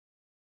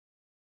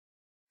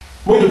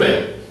Muito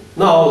bem,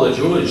 na aula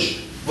de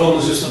hoje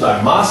vamos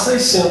estudar massa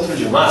e centro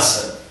de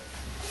massa.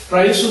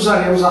 Para isso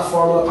usaremos a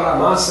fórmula para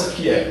massa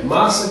que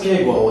é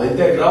igual à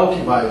integral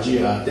que vai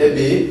de A até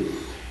B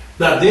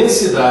da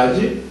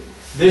densidade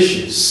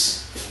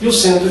dx. E o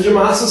centro de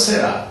massa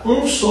será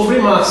 1 sobre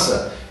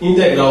massa,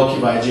 integral que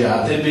vai de A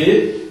até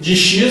B de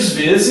x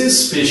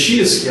vezes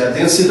px, que é a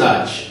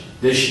densidade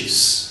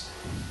dx.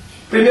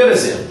 Primeiro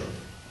exemplo.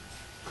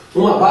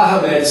 Uma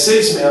barra mede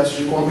 6 metros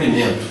de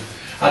comprimento.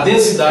 A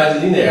densidade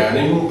linear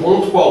em um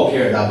ponto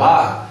qualquer da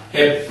barra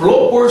é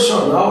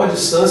proporcional à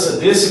distância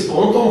desse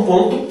ponto a um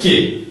ponto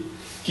Q,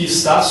 que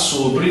está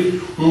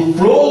sobre um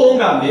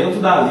prolongamento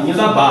da linha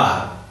da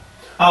barra,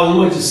 a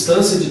uma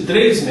distância de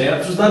 3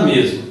 metros da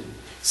mesma.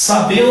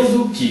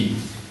 Sabendo que,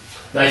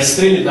 na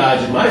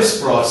extremidade mais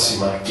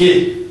próxima a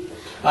Q,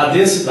 a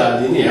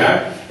densidade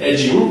linear é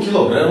de 1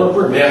 kg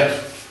por metro,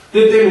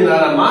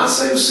 determinar a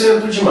massa e o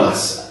centro de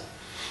massa.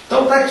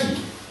 Então está aqui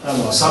a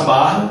nossa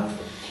barra,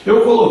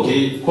 eu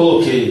coloquei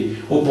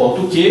o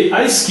ponto Q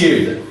à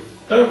esquerda.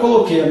 Então eu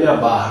coloquei a minha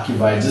barra que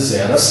vai de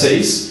 0 a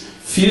 6,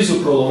 fiz o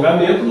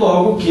prolongamento,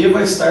 logo o Q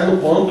vai estar no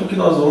ponto que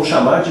nós vamos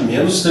chamar de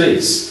menos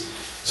 3.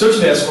 Se eu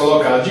tivesse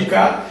colocado de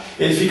cá,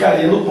 ele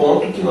ficaria no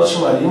ponto que nós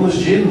chamaríamos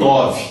de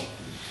 9,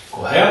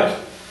 correto?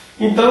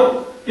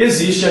 Então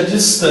existe a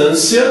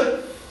distância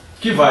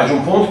que vai de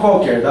um ponto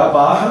qualquer da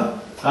barra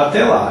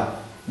até lá.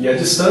 E a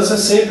distância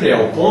sempre é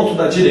o ponto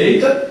da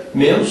direita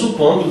menos o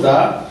ponto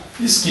da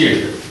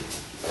esquerda.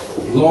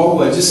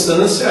 Logo, a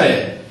distância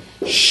é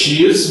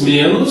x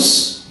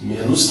menos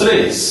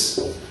 3.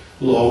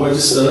 Logo, a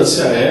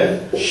distância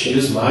é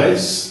x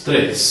mais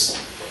 3.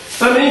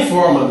 Também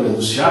informa no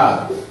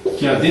enunciado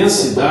que a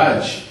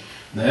densidade,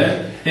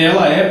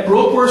 ela é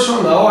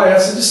proporcional a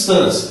essa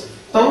distância.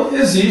 Então,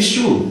 existe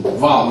um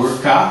valor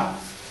K,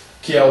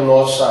 que é a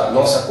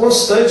nossa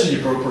constante de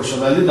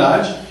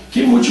proporcionalidade,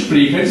 que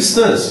multiplica a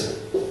distância,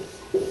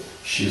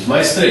 x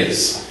mais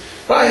 3.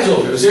 Para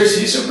resolver o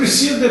exercício, eu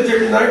preciso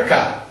determinar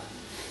K.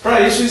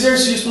 Para isso, o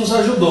exercício nos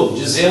ajudou,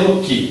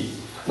 dizendo que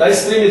na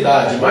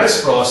extremidade mais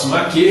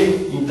próxima a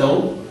Q,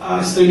 então, a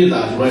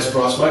extremidade mais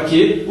próxima a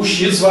Q, o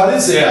x vale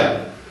 0.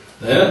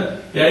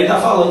 E aí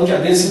está falando que a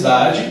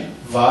densidade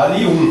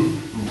vale 1.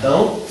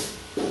 Então,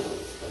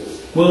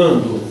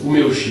 quando o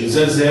meu x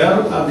é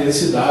 0, a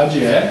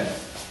densidade é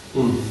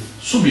 1.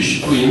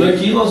 Substituindo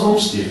aqui, nós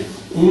vamos ter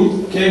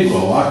 1 que é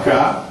igual a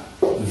K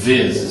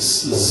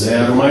vezes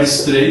 0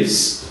 mais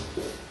 3,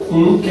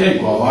 1 que é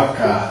igual a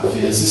K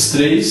vezes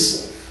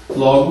 3,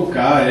 logo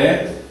K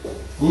é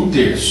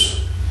 1/3.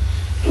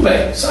 Muito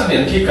bem,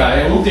 sabendo que K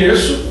é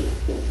 1/3,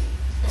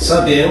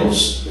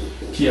 sabemos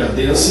que a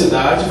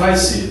densidade vai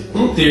ser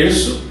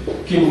 1/3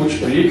 que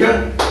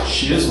multiplica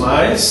x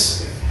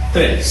mais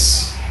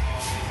 3.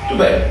 Muito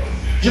bem,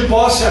 de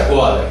posse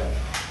agora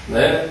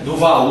do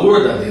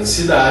valor da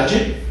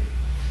densidade,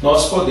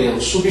 nós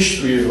podemos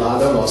substituir lá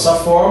na nossa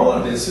fórmula a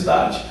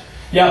densidade,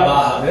 e a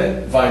barra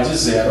vai de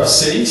 0 a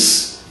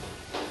 6,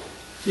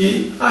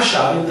 e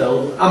achar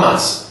então a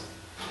massa.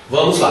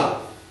 Vamos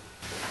lá.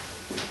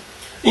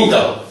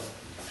 Então,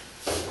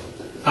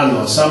 a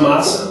nossa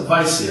massa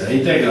vai ser a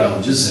integral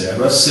de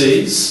 0 a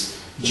 6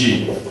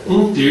 de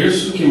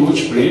 1/3 que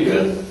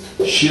multiplica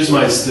x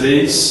mais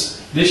 3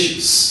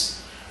 dx.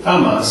 A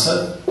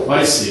massa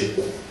vai ser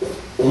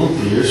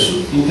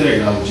 1/3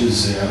 integral de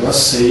 0 a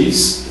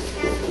 6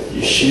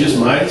 de x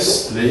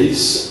mais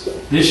 3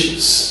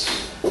 dx.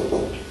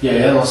 E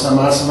aí a nossa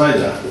massa vai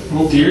dar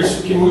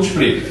 1/3 que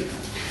multiplica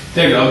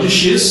integral de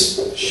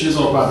x, x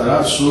ao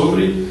quadrado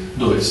sobre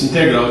 2.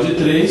 Integral de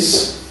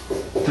 3,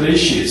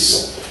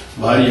 3x,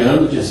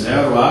 variando de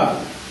 0 a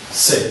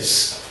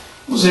 6.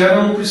 O 0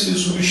 eu não preciso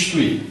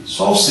substituir,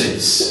 só o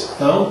 6.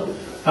 Então,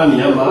 a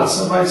minha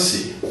massa vai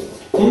ser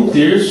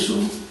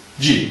 1/3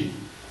 de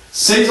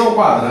 6 ao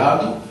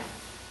quadrado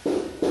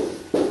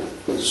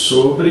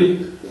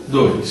sobre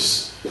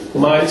 2,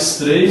 mais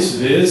 3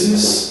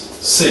 vezes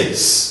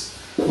 6.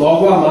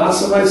 Logo, a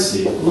massa vai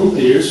ser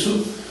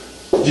 1/3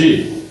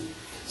 de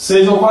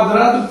 6 ao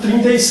quadrado,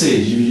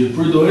 36, dividido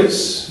por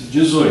 2,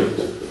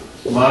 18,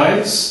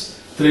 mais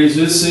 3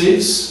 vezes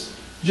 6,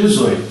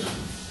 18.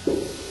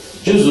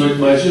 18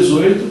 mais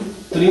 18,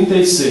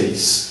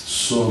 36,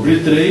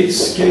 sobre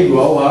 3, que é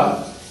igual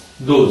a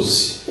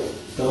 12.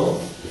 Então,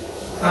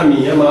 a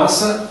minha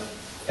massa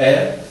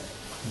é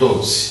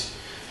 12.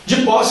 De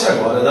posse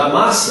agora da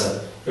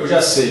massa, eu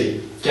já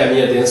sei que a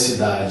minha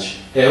densidade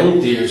é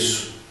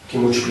 1/3 que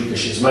multiplica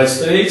x mais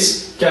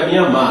 3, que a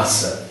minha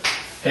massa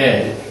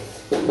é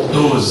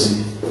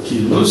 12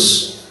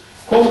 quilos.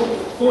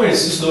 Com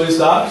esses dois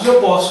dados,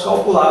 eu posso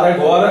calcular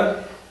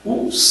agora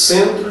o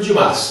centro de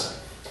massa.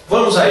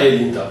 Vamos a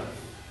ele então.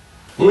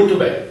 Muito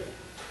bem.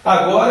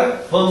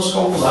 Agora vamos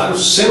calcular o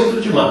centro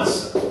de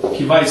massa,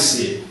 que vai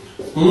ser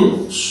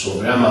 1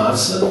 sobre a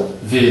massa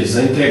vezes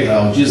a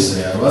integral de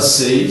 0 a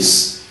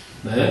 6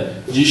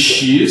 de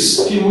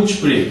x que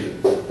multiplica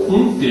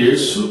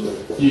 1/3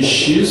 de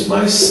x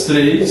mais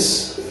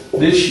 3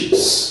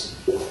 dx.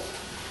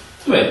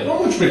 Muito bem,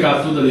 vamos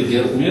multiplicar tudo ali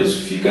dentro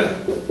mesmo, fica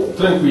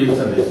tranquilo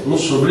também. 1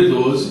 sobre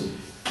 12,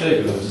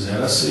 integral de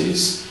 0 a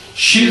 6,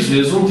 x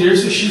vezes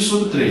 1/3 é x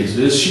sobre 3,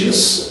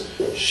 vezes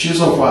x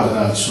ao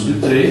quadrado sobre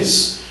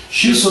 3,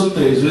 x sobre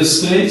 3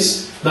 vezes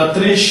 3, dá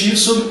 3x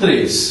sobre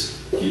 3,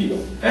 que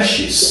é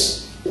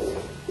x.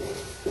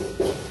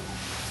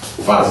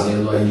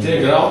 Fazendo a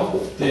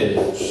integral,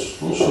 teremos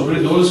 1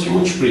 sobre 12 que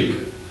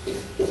multiplica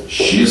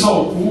x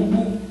ao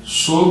cubo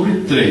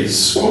sobre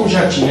 3. Como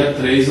já tinha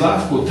 3 lá,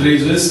 ficou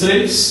 3 vezes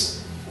 3,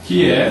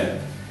 que é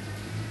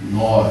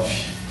 9.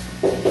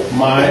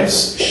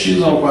 Mais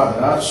x ao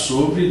quadrado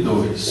sobre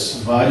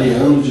 2,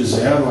 variando de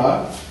 0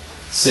 a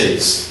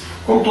 6.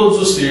 Como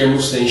todos os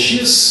termos têm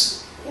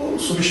x,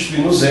 vamos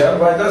substituir no zero,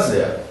 vai dar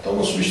 0. Então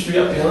vamos substituir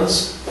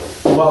apenas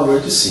o valor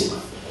de cima.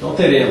 Então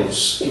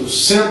teremos que o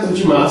centro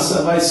de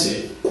massa vai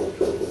ser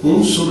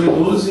 1 sobre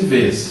 12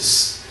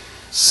 vezes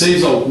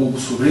 6 ao cubo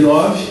sobre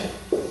 9,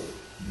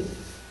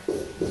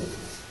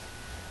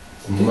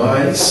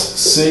 mais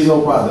 6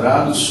 ao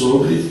quadrado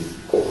sobre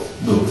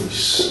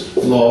 2.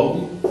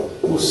 Logo,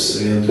 o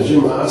centro de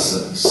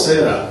massa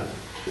será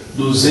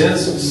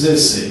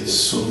 216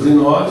 sobre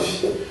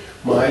 9,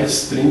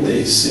 mais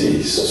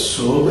 36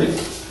 sobre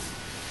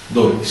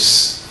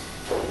 2.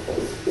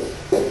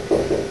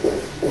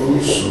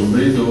 1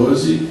 sobre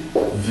 12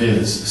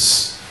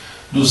 vezes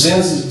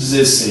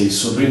 216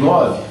 sobre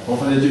 9,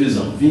 vamos fazer a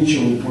divisão,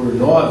 21 por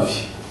 9,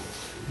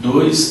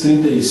 2,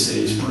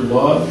 36 por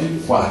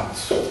 9,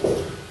 4,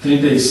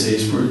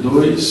 36 por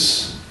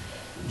 2,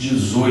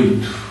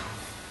 18,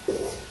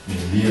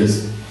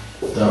 beleza?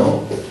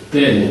 Então,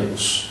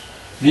 teremos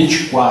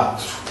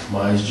 24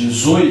 mais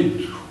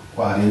 18,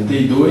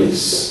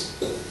 42,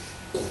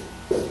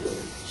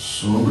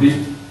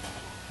 sobre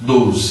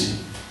 12,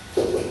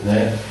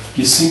 né?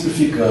 Que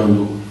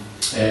simplificando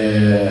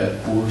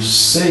por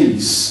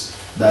 6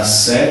 dá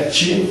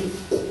 7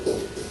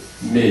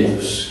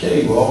 meios, que é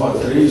igual a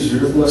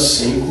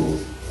 3,5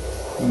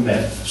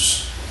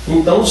 metros.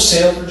 Então o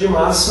centro de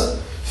massa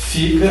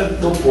fica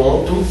no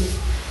ponto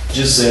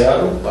de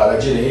 0 para a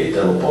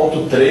direita, no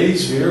ponto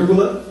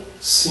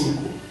 3,5.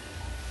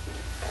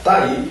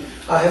 Está aí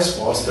a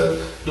resposta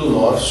do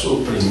nosso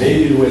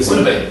primeiro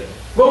exemplo. Muito bem,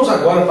 vamos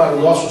agora para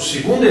o nosso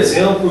segundo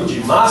exemplo de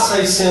massa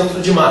e centro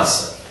de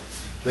massa.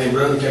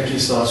 Lembrando que aqui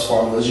estão as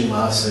fórmulas de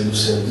massa e do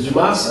centro de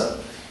massa,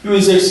 e o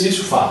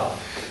exercício fala: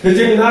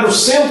 determinar o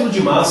centro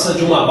de massa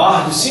de uma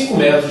barra de 5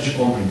 metros de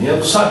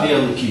comprimento,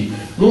 sabendo que,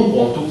 num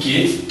ponto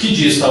Q, que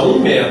dista 1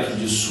 metro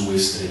de sua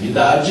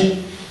extremidade,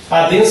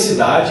 a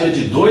densidade é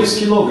de 2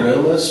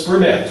 kg por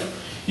metro,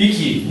 e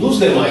que, nos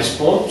demais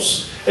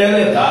pontos, ela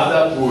é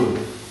dada por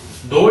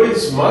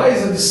 2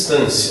 mais a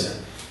distância,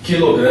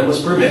 quilogramas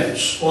por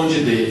metro, onde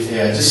D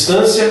é a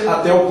distância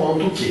até o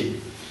ponto Q.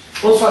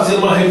 Vamos fazer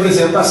uma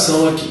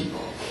representação aqui.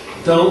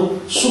 Então,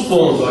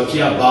 supondo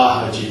aqui a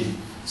barra de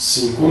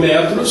 5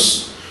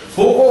 metros,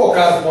 vou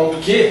colocar o ponto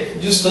Q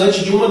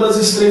distante de uma das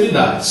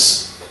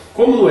extremidades.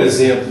 Como no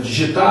exemplo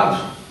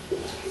digitado,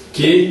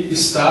 Q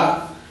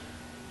está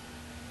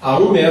a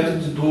 1 metro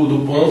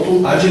do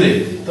ponto à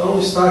direita. Então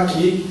está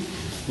aqui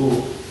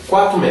no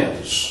 4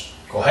 metros,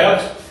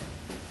 correto?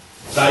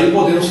 Daí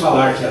podemos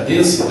falar que a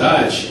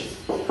densidade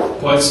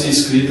pode ser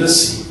escrita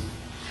assim.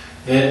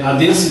 A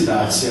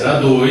densidade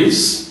será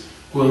 2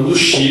 quando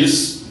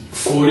x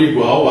for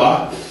igual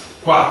a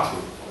 4.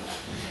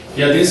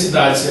 E a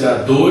densidade será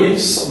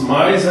 2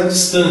 mais a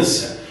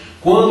distância,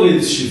 quando ele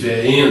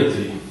estiver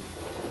entre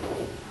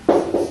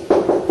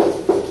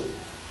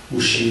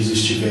o x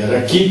estiver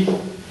aqui,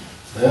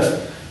 né?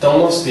 Então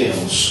nós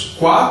temos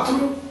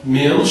 4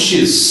 menos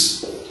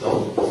x.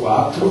 Então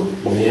 4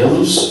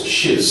 menos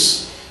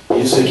x.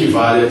 Isso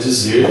equivale a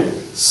dizer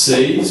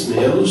 6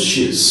 menos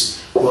x,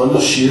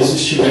 quando x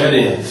estiver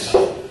entre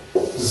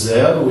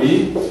 0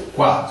 e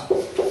 4.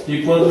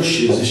 E quando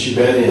x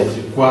estiver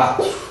entre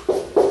 4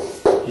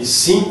 e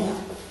 5,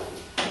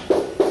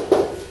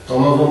 então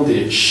nós vamos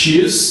ter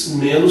x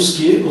menos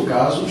q, no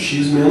caso,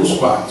 x menos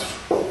 4.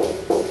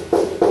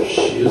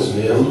 X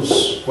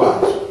menos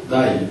 4.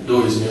 Daí,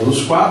 2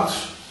 menos 4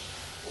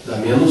 dá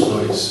menos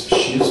 2.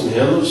 X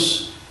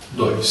menos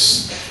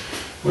 2.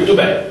 Muito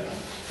bem.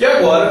 E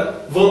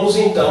agora, vamos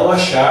então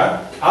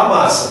achar a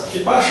massa. Porque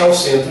para achar o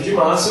centro de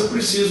massa, eu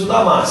preciso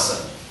da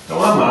massa.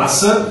 Então, a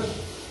massa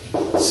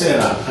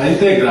será a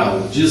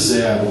integral de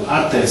 0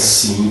 até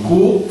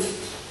 5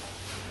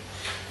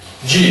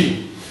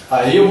 de...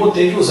 Aí eu vou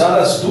ter que usar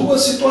as duas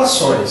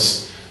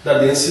situações da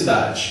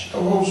densidade.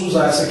 Então, vamos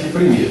usar essa aqui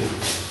primeiro.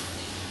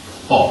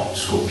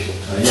 Desculpe.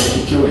 Aí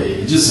aqui que eu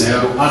errei. De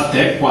 0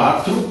 até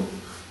 4.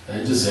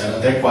 De 0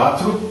 até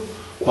 4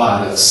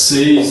 para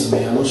 6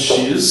 menos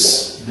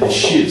x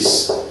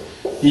dx.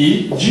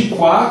 E de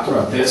 4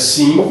 até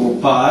 5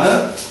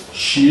 para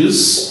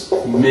x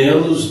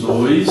menos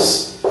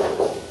 2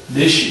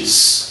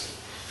 dx.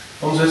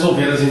 Vamos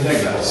resolver as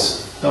integrais.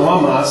 Então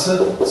a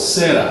massa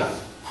será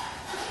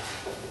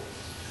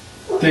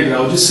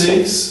integral de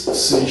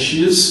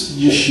 6x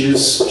de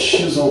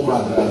x ao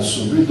quadrado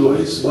sobre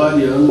 2,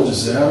 variando de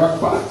 0 a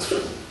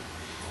 4.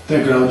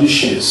 integral de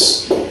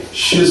x.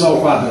 X ao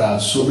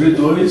quadrado sobre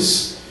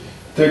 2,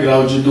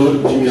 integral de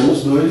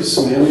menos 2,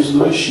 menos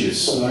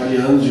 2x,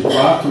 variando de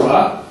 4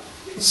 a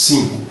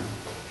 5.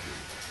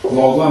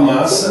 Logo, a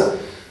massa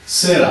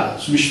será,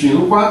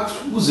 substituindo o 4,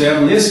 o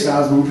zero nesse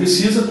caso não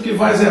precisa, porque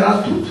vai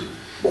zerar tudo.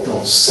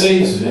 Então,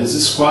 6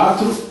 vezes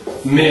 4,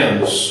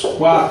 menos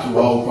 4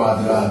 ao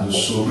quadrado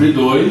sobre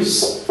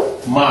 2,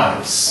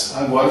 mais,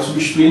 agora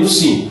substituindo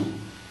 5.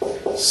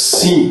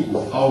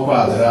 5 ao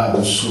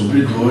quadrado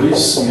sobre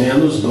 2,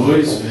 menos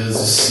 2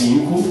 vezes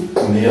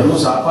 5,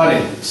 menos a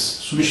parênteses.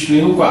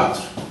 Substituindo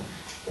 4.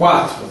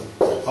 4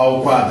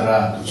 ao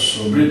quadrado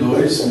sobre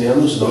 2,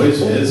 menos 2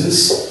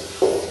 vezes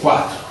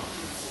 4.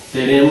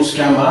 Teremos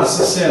que a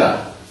massa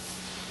será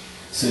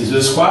 6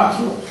 vezes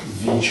 4,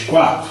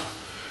 24.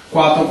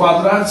 4 ao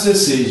quadrado,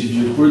 16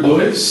 dividido por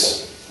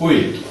 2,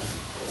 8.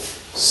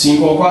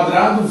 5 ao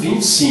quadrado,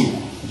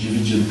 25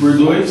 dividido por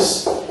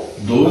 2,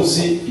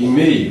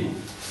 12,5.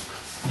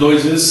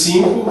 2 vezes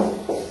 5,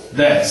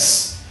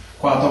 10.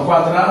 4 ao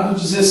quadrado,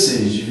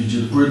 16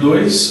 dividido por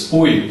 2,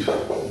 8.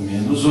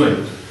 Menos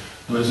 8.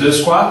 2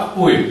 vezes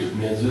 4, 8.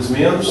 Menos vezes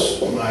menos,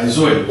 mais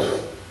 8.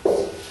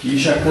 Aqui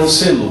já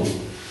cancelou.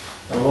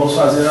 Então vamos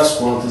fazer as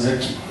contas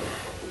aqui.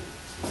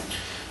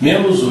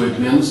 Menos 8,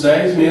 menos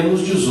 10,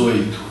 menos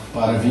 18.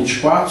 Para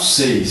 24,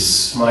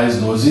 6. Mais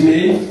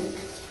 12,5.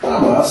 A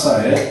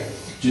massa é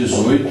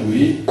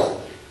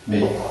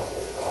 18,5.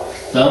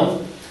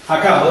 Então,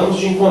 acabamos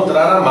de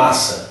encontrar a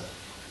massa.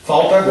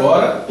 Falta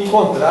agora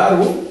encontrar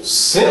o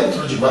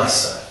centro de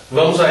massa.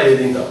 Vamos a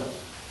ele então.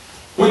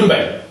 Muito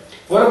bem.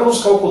 Agora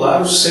vamos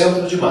calcular o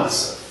centro de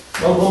massa.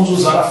 Então vamos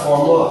usar a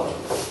fórmula lá.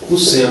 O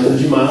centro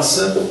de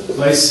massa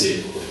vai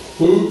ser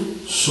 1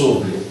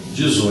 sobre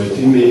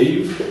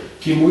 18,5,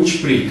 que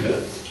multiplica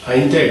a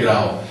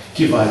integral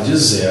que vai de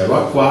 0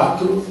 a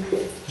 4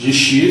 de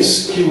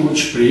x, que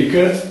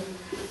multiplica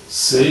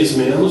 6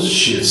 menos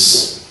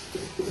x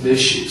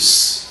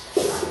dx,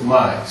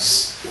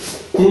 mais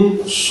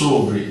 1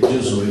 sobre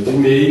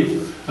 18,5,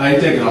 a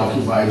integral que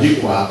vai de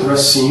 4 a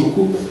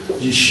 5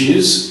 de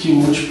x, que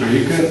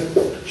multiplica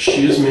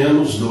x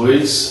menos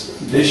 2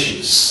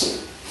 dx.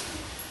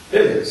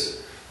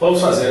 Beleza.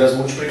 Vamos fazer as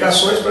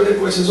multiplicações para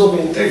depois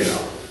resolver a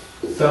integral.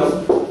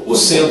 Então, o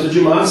centro de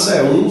massa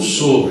é 1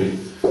 sobre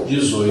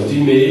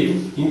 18,5,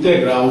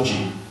 integral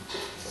de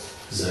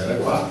 0 a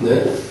 4,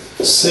 né?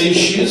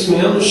 6x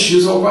menos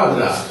x ao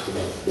quadrado,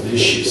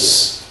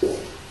 dx.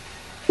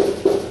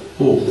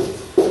 Ou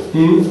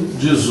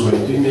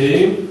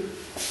 18,5,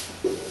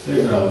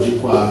 integral de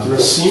 4 a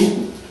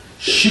 5,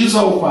 x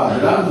ao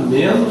quadrado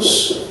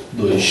menos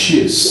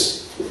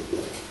 2x,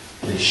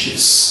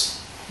 dx.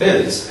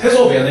 Beleza.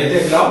 Resolvendo a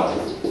integral,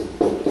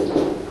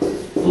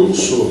 1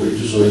 sobre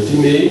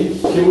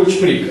 18,5, que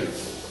multiplica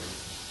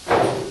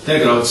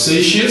integral de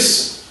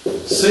 6x,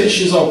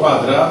 6x ao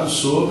quadrado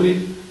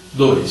sobre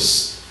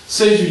 2.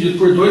 6 dividido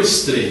por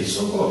 2, 3.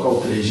 Vamos colocar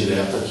o 3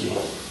 direto aqui.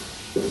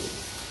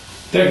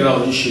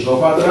 Integral de x ao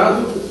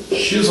quadrado,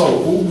 x ao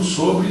cubo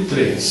sobre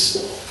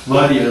 3.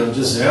 Variando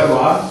de 0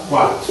 a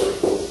 4.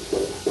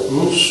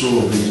 1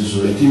 sobre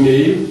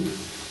 18,5.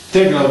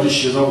 Integral de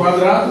x ao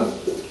quadrado,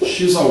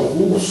 x ao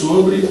cubo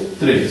sobre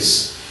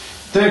 3.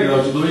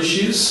 Integral de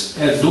 2x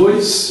é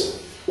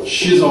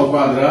 2x ao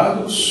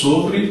quadrado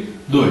sobre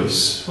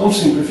 2. Vamos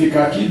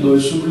simplificar aqui.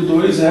 2 sobre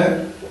 2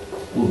 é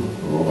 1.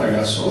 Vamos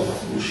pegar só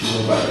o x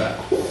ao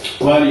quadrado.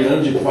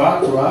 Variando de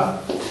 4 a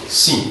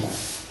 5.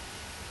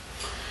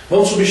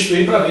 Vamos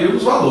substituir para ver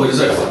os valores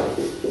agora.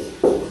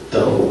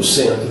 Então, o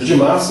centro de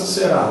massa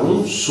será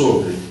 1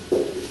 sobre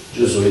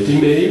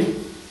 18,5.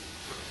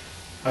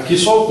 Aqui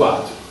só o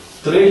 4.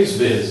 3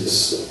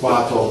 vezes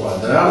 4 ao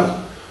quadrado,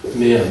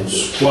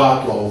 menos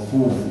 4 ao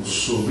cubo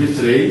sobre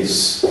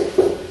 3,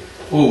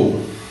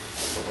 ou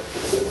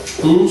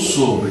 1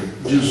 sobre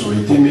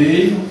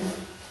 18,5,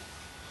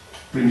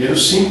 primeiro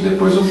 5,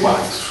 depois o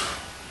 4.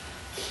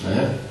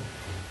 Né?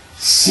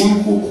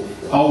 5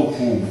 ao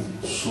cubo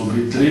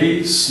sobre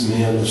 3,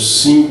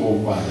 menos 5 ao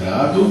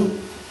quadrado,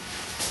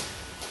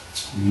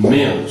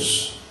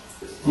 menos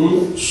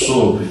 1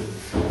 sobre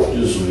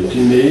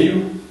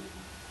 18,5,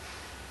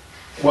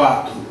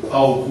 4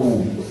 ao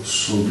cubo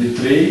sobre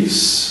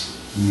 3,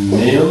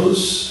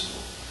 menos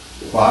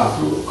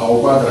 4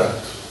 ao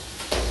quadrado.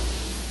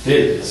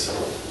 Beleza.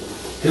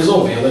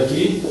 Resolvendo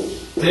aqui,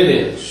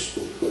 teremos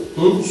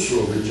 1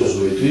 sobre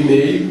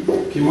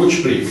 18,5, que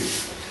multiplica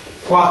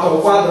 4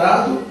 ao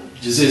quadrado,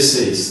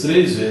 16.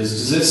 3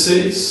 vezes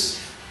 16,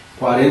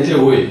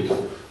 48,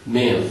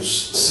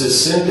 menos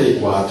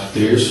 64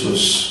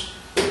 terços,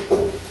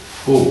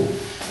 ou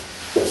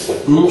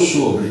 1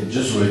 sobre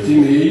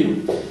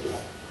 18,5,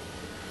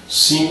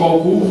 5 ao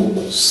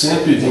cubo,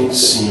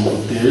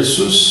 125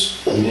 terços,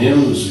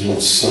 menos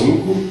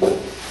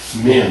 25,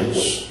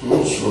 menos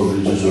 1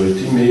 sobre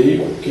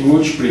 18,5, que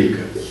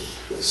multiplica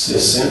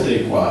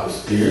 64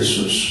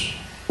 terços,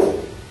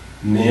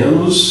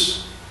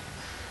 menos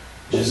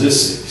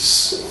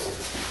 16.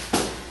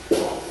 Vou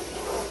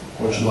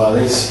continuar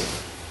lá em cima.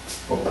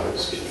 Opa,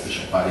 esqueci de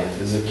fechar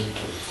parênteses aqui.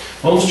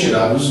 Vamos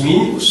tirar os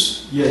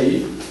mínimos e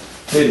aí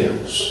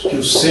teremos que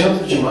o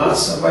centro de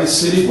massa vai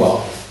ser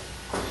igual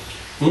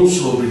a 1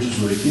 sobre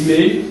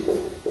 18,5,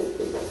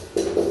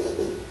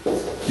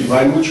 que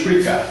vai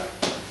multiplicar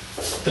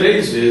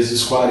 3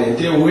 vezes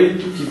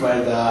 48, que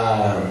vai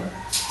dar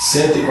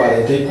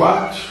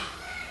 144,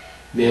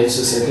 menos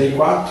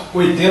 64,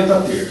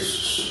 80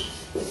 terços.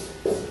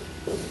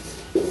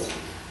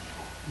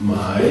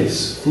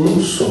 Mais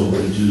 1 sobre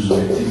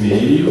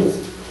 18,5,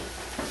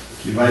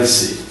 que vai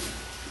ser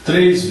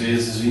 3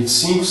 vezes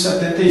 25,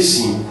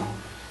 75.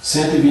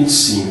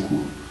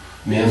 125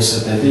 menos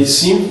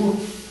 75,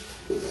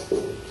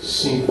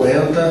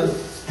 50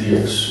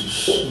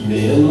 terços.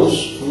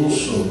 Menos 1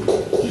 sobre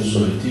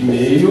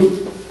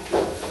 18,5.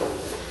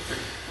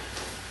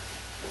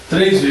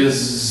 3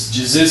 vezes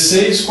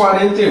 16,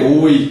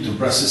 48.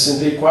 Para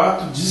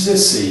 64,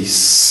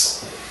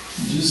 16.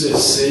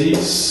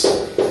 16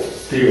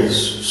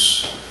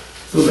 terços.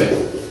 Tudo bem.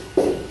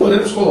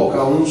 Podemos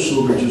colocar 1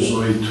 sobre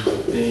 18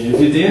 em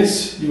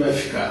evidência e vai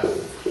ficar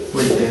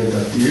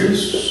 80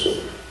 terços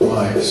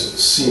mais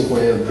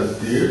 50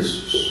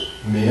 terços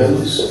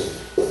menos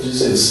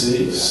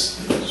 16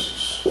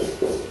 terços,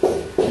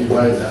 que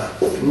vai dar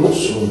 1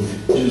 sobre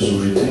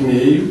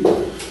 18,5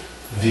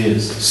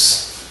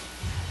 vezes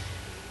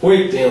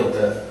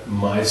 80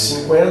 mais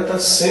 50,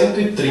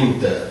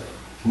 130,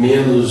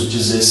 menos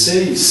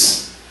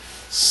 16,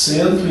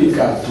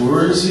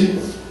 114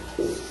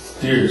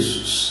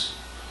 terços.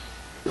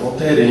 Então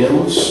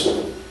teremos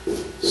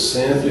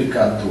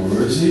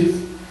 114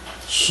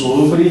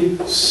 sobre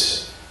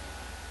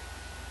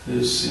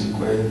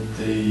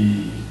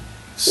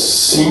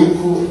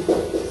 55,5,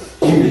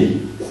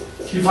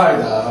 que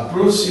vai dar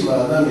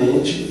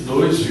aproximadamente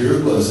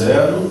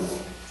 2,05,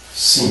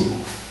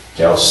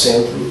 que é o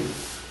centro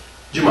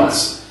de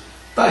massa.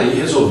 Está aí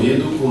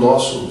resolvido o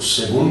nosso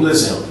segundo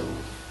exemplo.